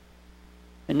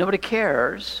 and nobody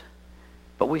cares,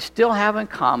 but we still have in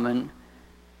common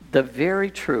the very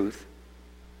truth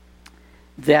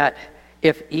that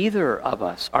if either of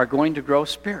us are going to grow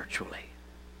spiritually,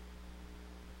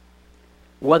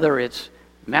 whether it's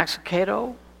Max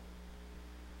Lucado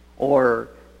or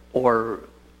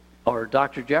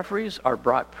Dr. Jeffries or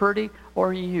Brock Purdy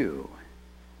or you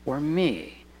or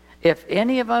me, if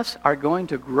any of us are going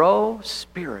to grow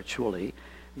spiritually,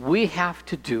 we have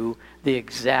to do the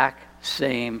exact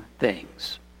same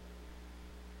things.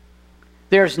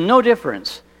 There's no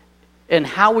difference in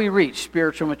how we reach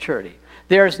spiritual maturity.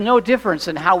 There's no difference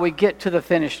in how we get to the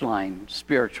finish line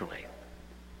spiritually.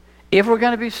 If we're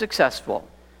going to be successful,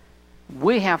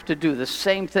 we have to do the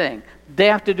same thing. They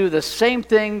have to do the same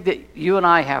thing that you and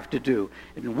I have to do.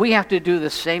 And we have to do the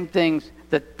same things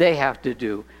that they have to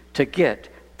do to get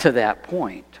to that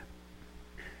point.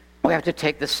 We have to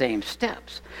take the same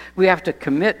steps. We have to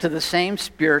commit to the same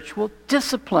spiritual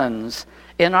disciplines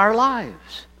in our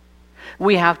lives.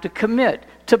 We have to commit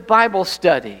to Bible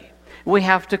study. We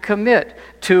have to commit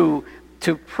to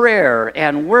prayer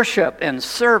and worship and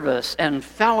service and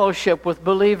fellowship with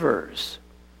believers.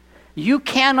 You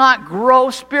cannot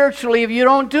grow spiritually if you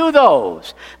don't do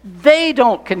those. They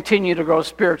don't continue to grow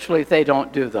spiritually if they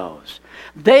don't do those.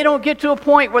 They don't get to a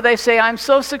point where they say, I'm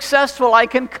so successful I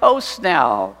can coast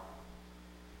now.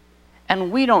 And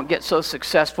we don't get so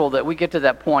successful that we get to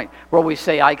that point where we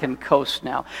say, I can coast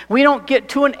now. We don't get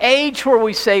to an age where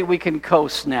we say we can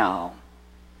coast now.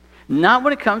 Not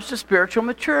when it comes to spiritual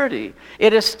maturity.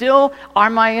 It is still,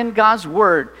 am I in God's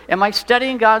Word? Am I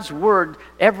studying God's Word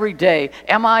every day?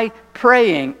 Am I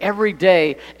praying every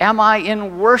day? Am I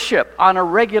in worship on a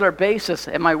regular basis?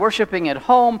 Am I worshiping at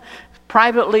home,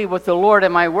 privately with the Lord?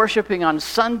 Am I worshiping on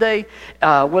Sunday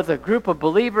with a group of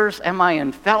believers? Am I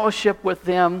in fellowship with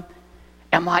them?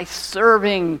 Am I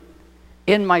serving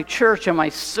in my church? Am I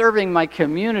serving my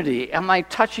community? Am I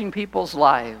touching people's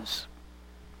lives?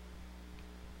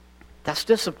 That's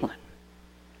discipline.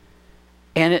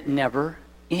 And it never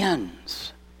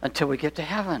ends until we get to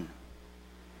heaven.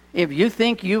 If you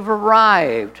think you've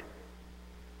arrived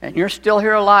and you're still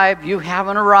here alive, you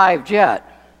haven't arrived yet.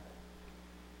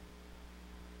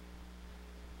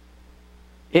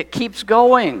 It keeps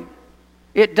going.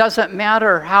 It doesn't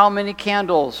matter how many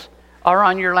candles are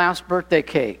on your last birthday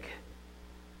cake.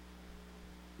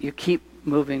 You keep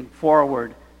moving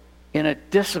forward in a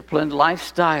disciplined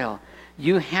lifestyle.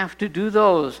 You have to do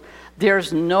those.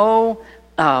 There's no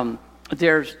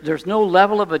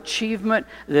level of achievement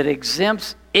that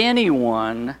exempts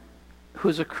anyone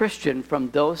who's a Christian from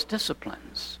those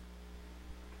disciplines.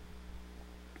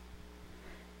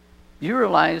 You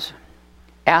realize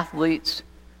athletes,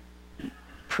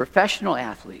 professional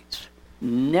athletes,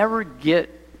 never get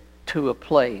to a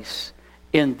place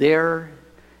in their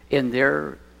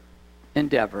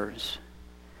endeavors,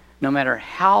 no matter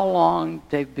how long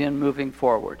they've been moving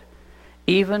forward.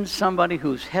 Even somebody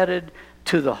who's headed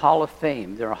to the Hall of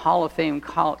Fame, they're a Hall of Fame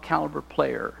caliber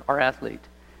player or athlete,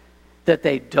 that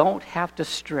they don't have to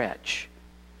stretch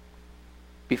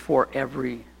before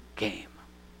every game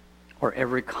or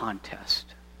every contest.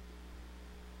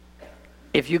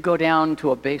 If you go down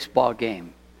to a baseball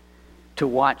game to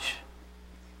watch,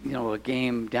 a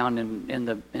game down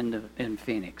in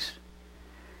Phoenix,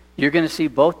 you're going to see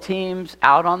both teams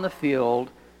out on the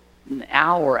field an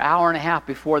hour and a half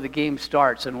before the game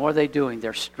starts. And what are they doing?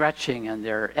 They're stretching and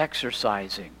they're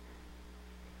exercising.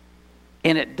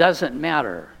 And it doesn't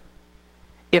matter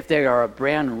if they are a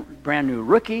brand new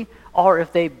rookie or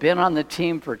if they've been on the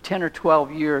team for 10 or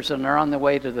 12 years and they're on the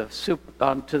way to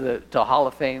the Hall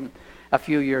of Fame a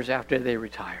few years after they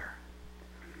retire.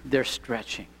 They're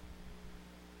stretching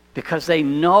because they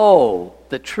know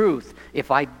the truth.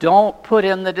 If I don't put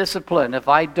in the discipline, if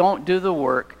I don't do the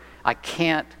work, I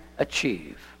can't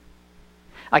achieve.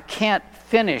 I can't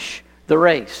finish the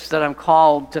race that I'm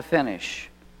called to finish.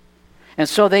 And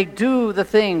so they do the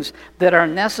things that are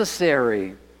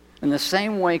necessary. In the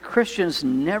same way, Christians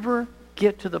never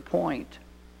get to the point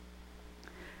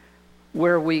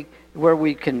where we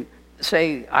can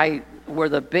say, where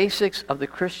the basics of the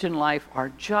Christian life are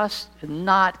just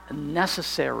not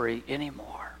necessary anymore.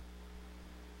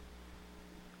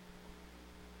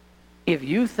 If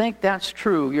you think that's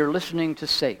true, you're listening to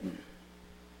Satan.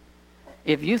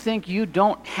 If you think you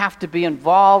don't have to be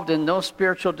involved in those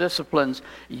spiritual disciplines,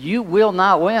 you will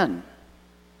not win.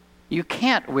 You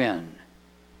can't win.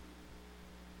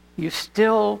 You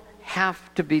still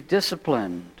have to be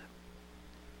disciplined.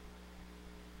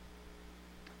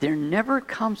 There never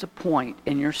comes a point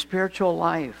in your spiritual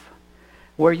life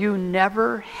where you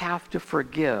never have to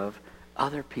forgive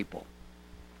other people.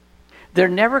 There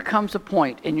never comes a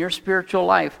point in your spiritual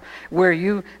life where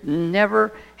you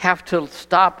never have to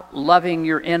stop loving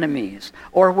your enemies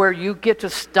or where you get to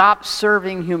stop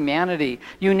serving humanity.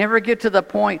 You never get to the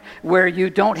point where you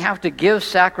don't have to give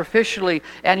sacrificially,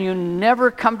 and you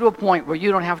never come to a point where you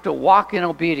don't have to walk in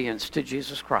obedience to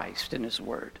Jesus Christ and His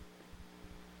Word.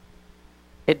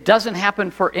 It doesn't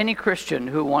happen for any Christian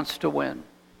who wants to win.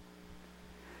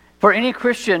 For any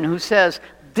Christian who says,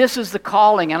 this is the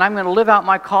calling, and I'm going to live out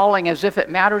my calling as if it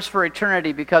matters for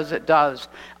eternity, because it does.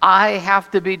 I have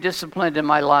to be disciplined in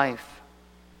my life.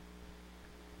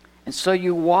 And so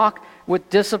you walk with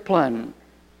discipline.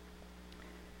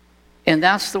 And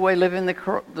that's the way living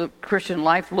the Christian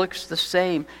life looks the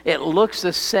same. It looks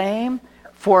the same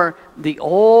for the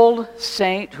old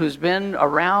saint who's been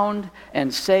around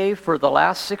and saved for the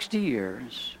last 60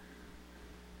 years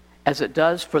as it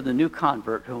does for the new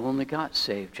convert who only got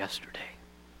saved yesterday.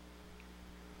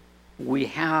 We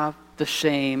have the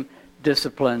same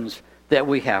disciplines that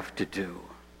we have to do.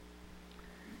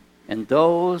 And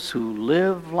those who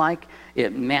live like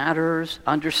it matters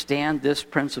understand this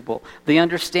principle. They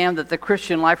understand that the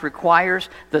Christian life requires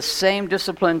the same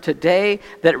discipline today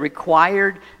that it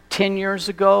required 10 years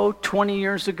ago, 20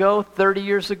 years ago, 30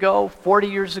 years ago, 40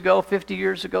 years ago, 50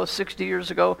 years ago, 60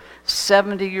 years ago,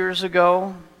 70 years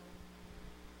ago.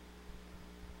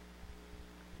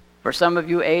 For some of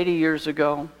you, 80 years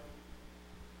ago.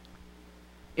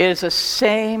 It is the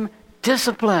same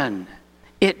discipline.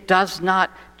 It does not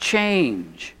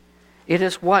change. It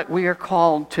is what we are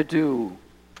called to do.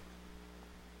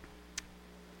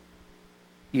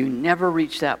 You never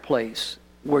reach that place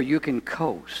where you can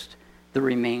coast the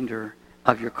remainder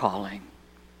of your calling.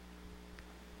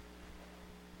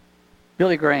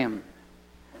 Billy Graham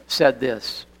said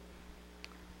this,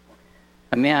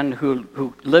 a man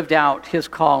who lived out his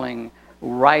calling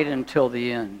right until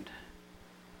the end.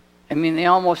 I mean, they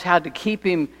almost had to keep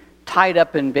him tied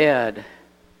up in bed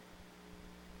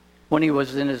when he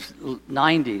was in his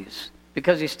 90s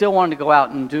because he still wanted to go out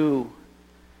and do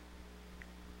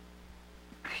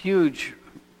huge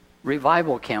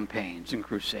revival campaigns and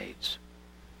crusades.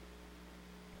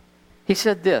 He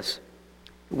said this,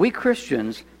 we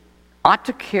Christians ought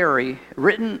to carry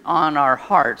written on our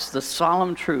hearts the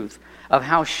solemn truth of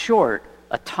how short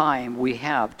a time we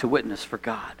have to witness for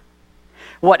God.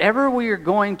 Whatever we are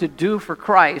going to do for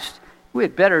Christ, we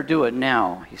had better do it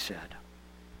now, he said.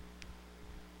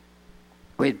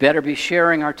 we'd better be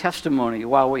sharing our testimony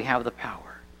while we have the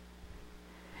power.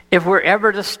 If we're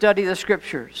ever to study the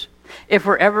Scriptures, if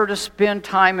we're ever to spend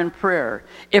time in prayer,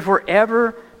 if we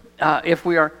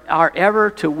are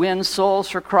ever to win souls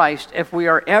for Christ, if we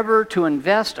are ever to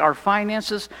invest our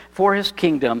finances for His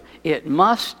kingdom, it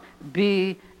must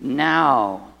be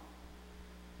now.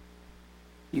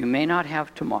 You may not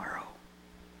have tomorrow,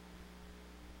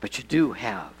 but you do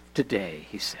have today,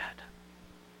 he said.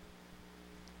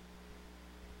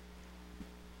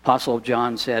 Apostle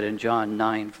John said in John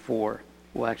 9:4,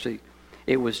 well, actually,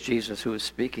 it was Jesus who was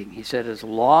speaking. He said, as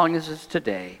long as it's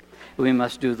today, we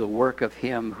must do the work of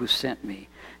Him who sent me.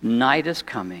 Night is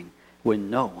coming when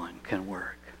no one can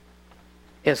work.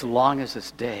 As long as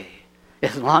it's day,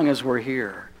 as long as we're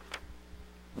here,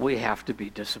 we have to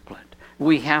be disciplined.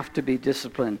 We have to be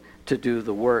disciplined to do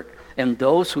the work. And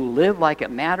those who live like it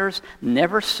matters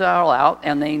never sell out,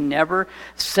 and they never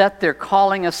set their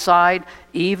calling aside,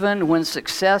 even when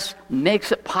success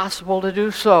makes it possible to do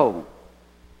so.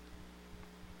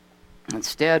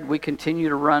 Instead, we continue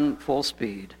to run full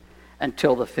speed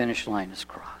until the finish line is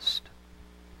crossed.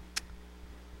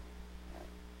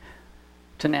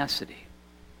 Tenacity,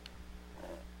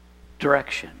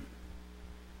 direction,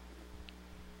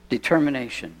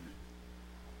 determination,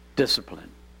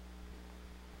 discipline.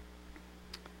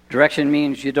 Direction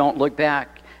means you don't look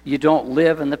back. You don't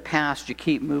live in the past. You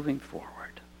keep moving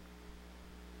forward.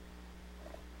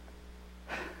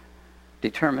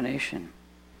 Determination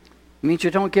means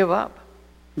you don't give up.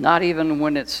 Not even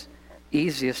when it's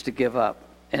easiest to give up.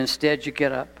 Instead, you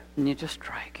get up and you just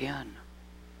try again.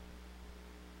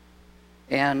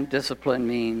 And discipline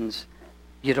means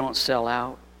you don't sell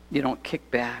out. You don't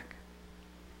kick back.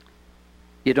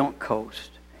 You don't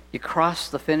coast. You cross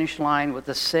the finish line with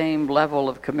the same level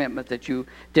of commitment that you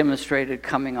demonstrated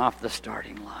coming off the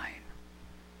starting line.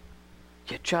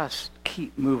 You just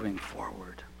keep moving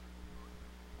forward.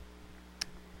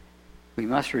 We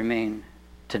must remain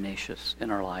tenacious in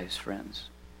our lives, friends.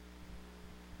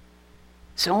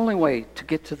 It's the only way to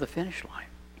get to the finish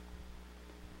line.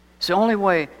 It's the only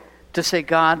way to say,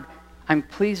 God, I'm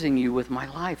pleasing you with my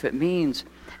life. It means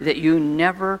that you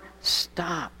never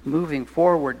stop moving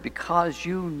forward because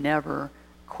you never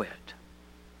quit.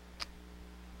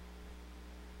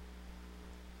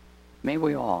 May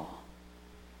we all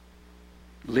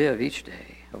live each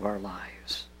day of our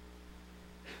lives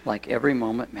like every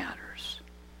moment matters,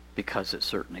 because it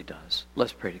certainly does.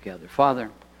 Let's pray together.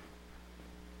 Father,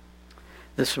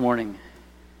 this morning,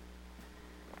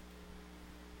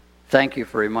 thank you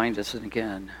for reminding us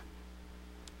again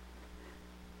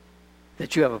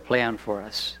that you have a plan for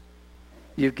us.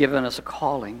 You've given us a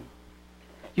calling.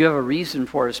 You have a reason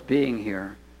for us being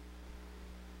here.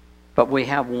 But we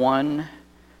have one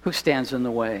who stands in the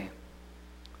way.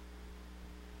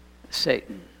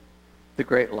 Satan, the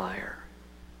great liar,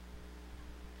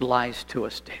 lies to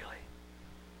us daily.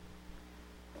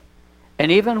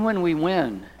 And even when we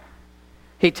win,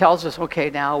 he tells us,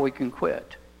 okay, now we can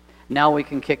quit. Now we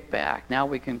can kick back. Now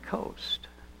we can coast.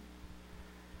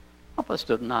 Help us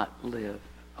to not live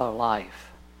a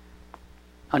life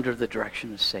under the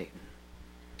direction of Satan.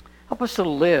 Help us to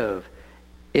live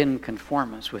in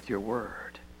conformance with your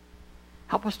word.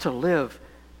 Help us to live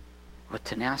with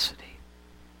tenacity,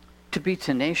 to be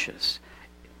tenacious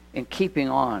in keeping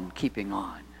on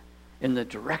in the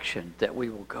direction that we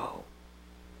will go.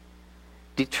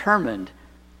 Determined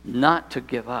not to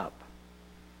give up,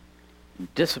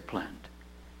 disciplined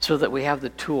so that we have the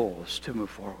tools to move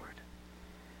forward.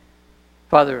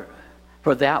 Father,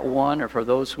 for that one, or for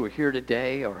those who are here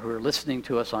today or who are listening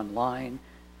to us online,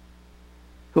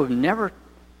 who have never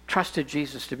trusted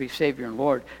Jesus to be Savior and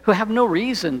Lord, who have no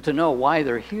reason to know why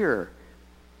they're here,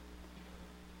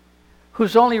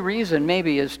 whose only reason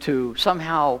maybe is to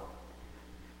somehow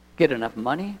get enough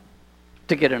money,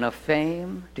 to get enough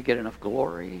fame, to get enough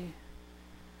glory,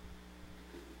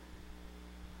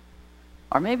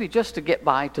 or maybe just to get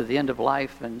by to the end of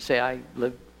life and say, I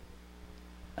lived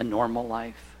a normal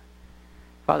life.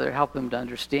 Father, help them to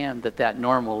understand that that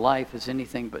normal life is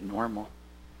anything but normal.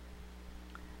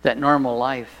 That normal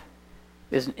life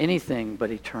isn't anything but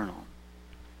eternal.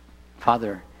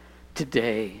 Father,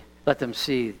 today, let them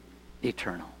see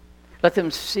eternal. Let them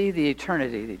see the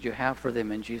eternity that you have for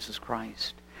them in Jesus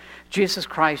Christ. Jesus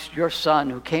Christ, your Son,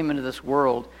 who came into this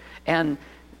world and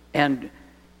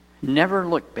never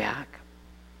looked back,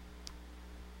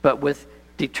 but with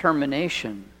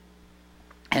determination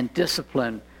and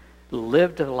discipline,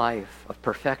 lived a life of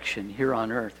perfection here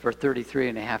on earth for 33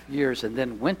 and a half years, and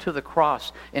then went to the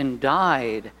cross and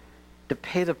died to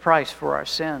pay the price for our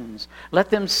sins. Let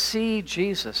them see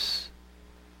Jesus.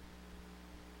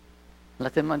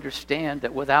 Let them understand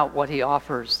that without what he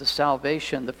offers, the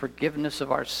salvation, the forgiveness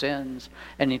of our sins,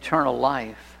 and eternal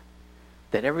life,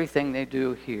 that everything they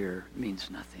do here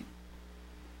means nothing.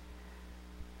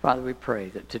 Father, we pray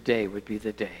that today would be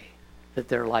the day that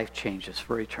their life changes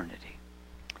for eternity.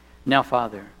 Now,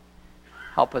 Father,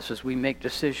 help us as we make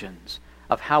decisions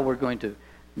of how we're going to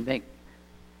make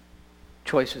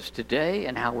choices today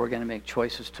and how we're going to make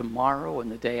choices tomorrow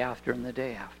and the day after and the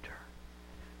day after.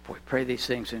 For we pray these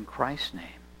things in Christ's name.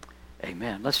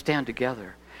 Amen. Let's stand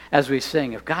together as we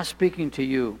sing. If God's speaking to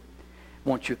you,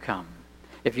 won't you come?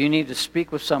 If you need to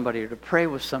speak with somebody or to pray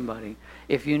with somebody,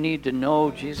 if you need to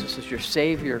know Jesus as your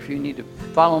Savior, if you need to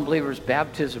follow in believer's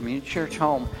baptism, your church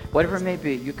home, whatever it may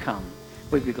be, you come.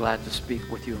 We'd be glad to speak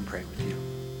with you and pray with you.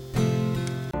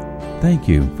 Thank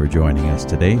you for joining us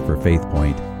today for Faith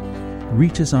Point.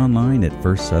 Reach us online at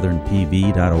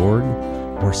firstsouthernpv.org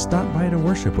or stop by to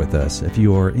worship with us if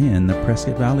you are in the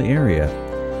Prescott Valley area.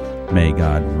 May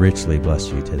God richly bless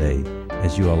you today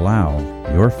as you allow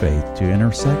your faith to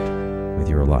intersect with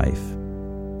your life.